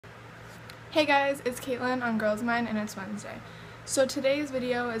Hey guys, it's Kaitlynn on Girls Mind and it's Wednesday. So today's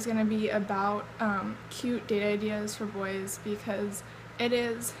video is going to be about cute date ideas for boys because it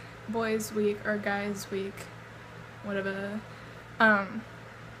is boys week or guys week, whatever.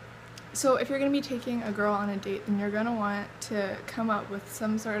 So if you're going to be taking a girl on a date, then you're going to want to come up with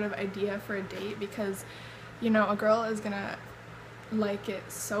some sort of idea for a date because, you know, a girl is going to like it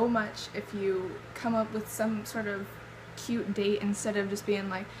so much if you come up with some sort of cute date instead of just being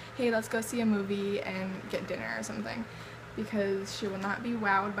like, hey, let's go see a movie and get dinner or something, because she will not be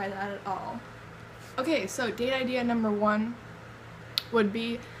wowed by that at all. Okay, so date idea number one would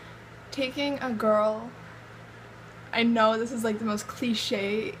be taking a girl. I know this is like the most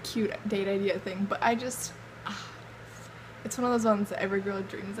cliche cute date idea thing, but it's one of those ones that every girl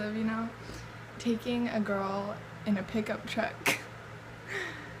dreams of, you know? Taking a girl in a pickup truck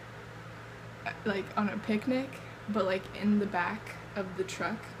like on a picnic, but like in the back of the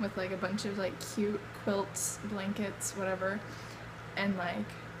truck with like a bunch of like cute quilts, blankets, whatever, and like,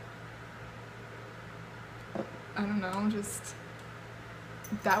 I don't know, just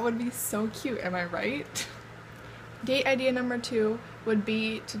that would be so cute, am I right? Date idea number two would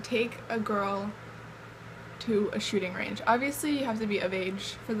be to take a girl to a shooting range. Obviously you have to be of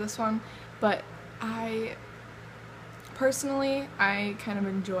age for this one, but personally I kind of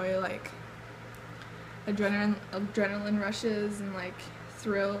enjoy like adrenaline rushes and like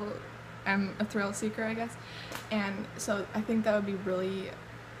thrill. I'm a thrill seeker, I guess, and so I think that would be really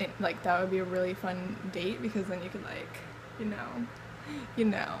a really fun date, because then you could like, you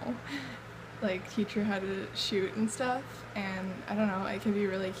know, like teach her how to shoot and stuff, and I don't know, it could be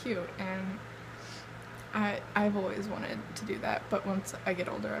really cute, and I've always wanted to do that, but once I get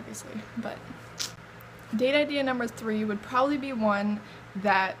older, obviously. But date idea number three would probably be one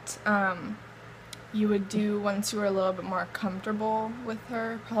that you would do once you were a little bit more comfortable with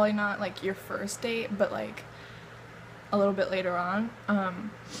her. Probably not like your first date, but like a little bit later on.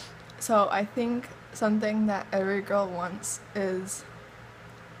 So I think something that every girl wants is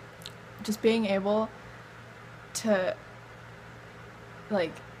just being able to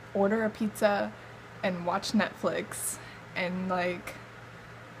like order a pizza and watch Netflix and like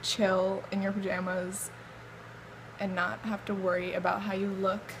chill in your pajamas and not have to worry about how you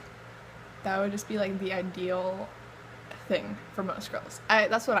look. That would just be like the ideal thing for most girls.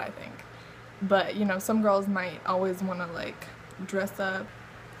 That's what I think. But you know, some girls might always want to like dress up.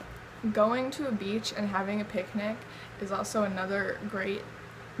 Going to a beach and having a picnic is also another great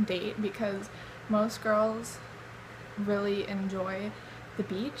date, because most girls really enjoy the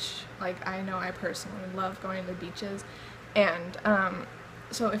beach. Like, I know I personally love going to the beaches, and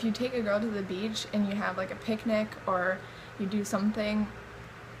so if you take a girl to the beach and you have like a picnic or you do something,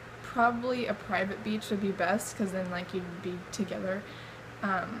 probably a private beach would be best, because then like you'd be together,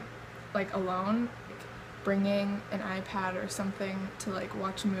 like alone. Bringing an iPad or something to like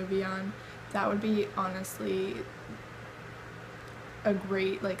watch a movie on, that would be honestly a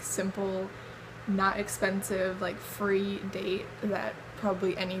great like simple, not expensive, like free date that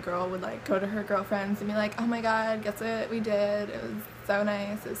probably any girl would like go to her girlfriends and be like, oh my god, guess what we did, it was so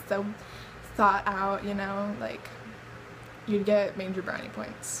nice, it was so thought out, you know, like you'd get major brownie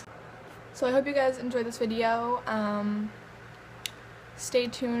points. So I hope you guys enjoyed this video. Stay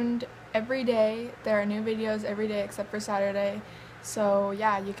tuned every day. There are new videos every day except for Saturday. So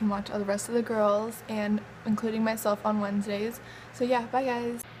yeah, you can watch all the rest of the girls, and including myself, on Wednesdays. So yeah, bye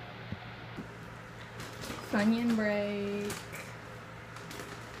guys. Onion break.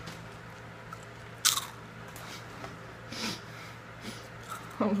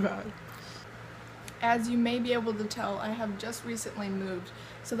 Oh god. As you may be able to tell, I have just recently moved,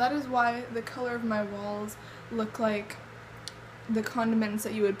 so that is why the color of my walls look like the condiments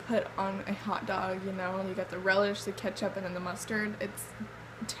that you would put on a hot dog, you know? You got the relish, the ketchup, and then the mustard. It's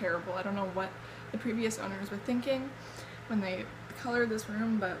terrible. I don't know what the previous owners were thinking when they colored this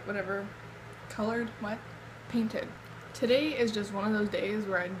room, but whatever. Colored? What? Painted. Today is just one of those days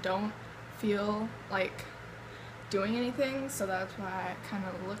where I don't feel like doing anything, so that's why I kind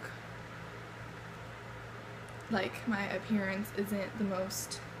of look like my appearance isn't the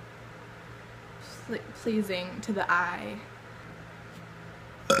most pleasing to the eye.